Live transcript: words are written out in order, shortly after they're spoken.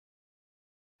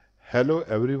Hello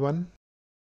everyone.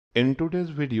 In today's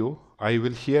video, I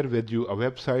will share with you a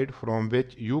website from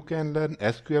which you can learn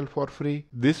SQL for free.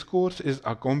 This course is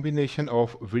a combination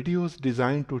of videos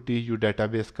designed to teach you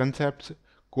database concepts,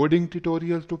 coding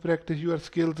tutorials to practice your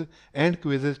skills, and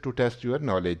quizzes to test your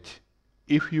knowledge.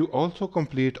 If you also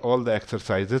complete all the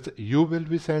exercises, you will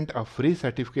be sent a free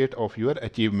certificate of your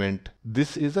achievement.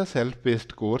 This is a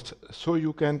self-paced course, so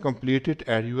you can complete it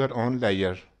at your own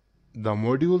leisure. The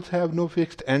modules have no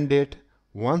fixed end date.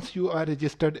 Once you are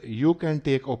registered, you can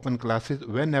take open classes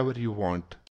whenever you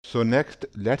want. So next,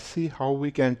 let's see how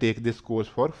we can take this course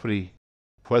for free.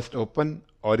 First, open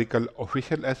Oracle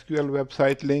official SQL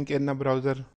website link in a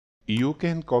browser. You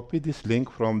can copy this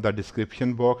link from the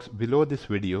description box below this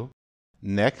video.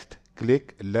 Next,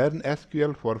 click Learn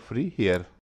SQL for free here.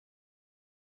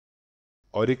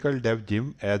 Oracle Dev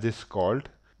Gym as it's called.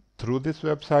 Through this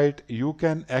website, you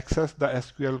can access the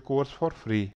SQL course for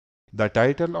free. The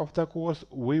title of the course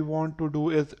we want to do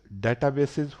is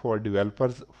Databases for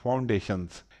Developers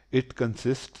Foundations. It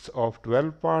consists of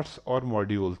 12 parts or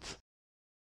modules.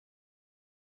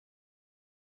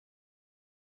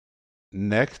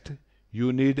 Next,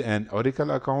 you need an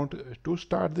Oracle account to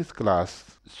start this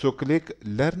class. So click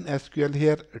Learn SQL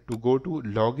here to go to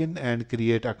Login and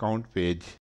Create Account page.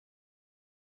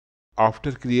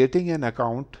 After creating an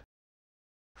account,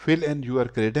 fill in your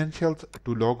credentials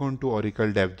to log on to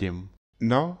Oracle Dev Gym.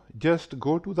 Now just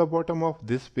go to the bottom of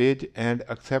this page and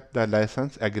accept the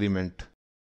license agreement.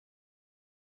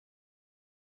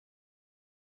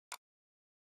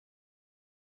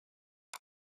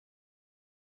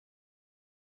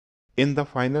 In the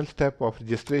final step of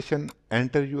registration,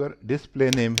 enter your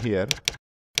display name here.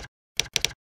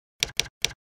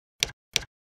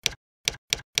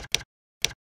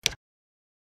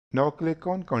 Now click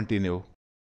on Continue.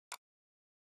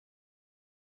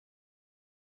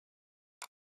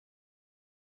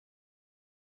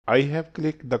 I have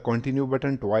clicked the continue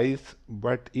button twice,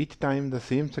 but each time the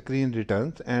same screen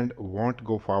returns and won't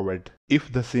go forward.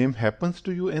 If the same happens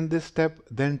to you in this step,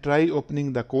 then try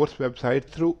opening the course website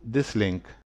through this link.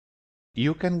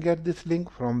 You can get this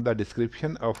link from the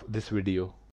description of this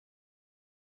video.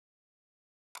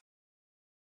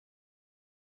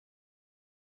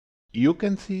 You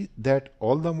can see that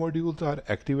all the modules are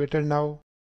activated now.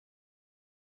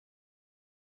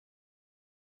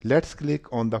 Let's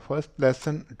click on the first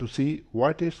lesson to see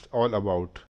what it's all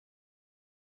about.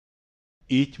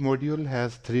 Each module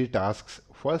has 3 tasks.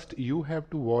 First, you have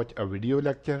to watch a video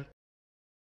lecture.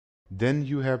 Then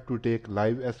you have to take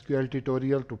live SQL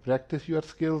tutorial to practice your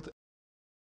skills.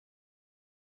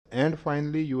 And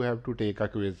finally, you have to take a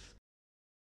quiz.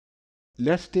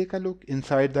 Let's take a look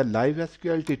inside the live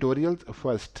SQL tutorials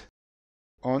first.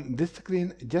 On this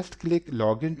screen, just click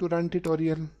Login to run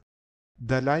tutorial.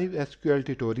 The live SQL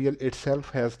tutorial itself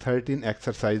has 13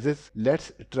 exercises.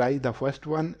 Let's try the first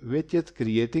one, which is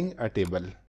creating a table.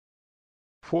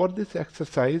 For this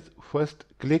exercise, first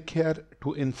click here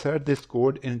to insert this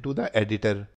code into the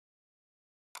editor.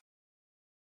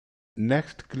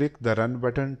 Next, click the Run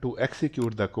button to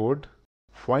execute the code.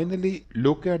 Finally,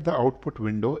 look at the output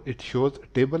window. It shows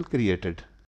table created.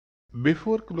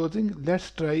 Before closing,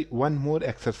 let's try one more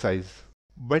exercise.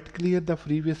 But clear the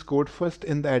previous code first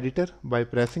in the editor by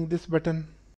pressing this button.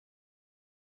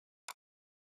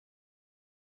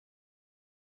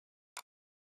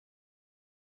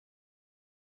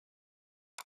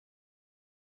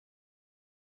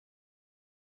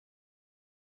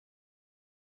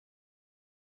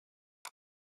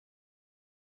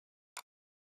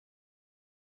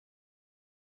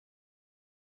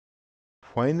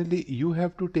 Finally, you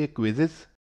have to take quizzes.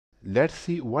 Let's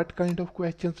see what kind of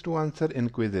questions to answer in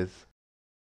quizzes.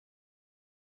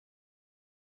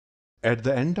 At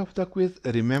the end of the quiz,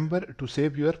 remember to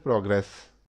save your progress.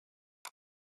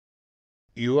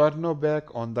 You are now back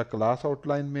on the class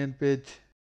outline main page.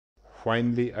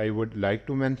 Finally, I would like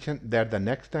to mention that the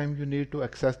next time you need to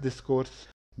access this course,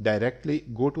 directly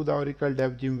go to the Oracle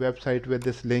Dev Gym website with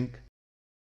this link.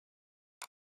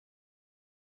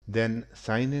 Then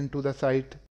sign in to the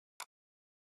site.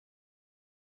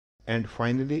 And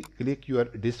finally, click your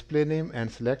display name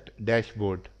and select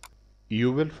Dashboard.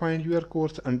 You will find your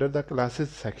course under the Classes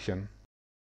section.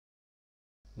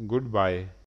 Goodbye.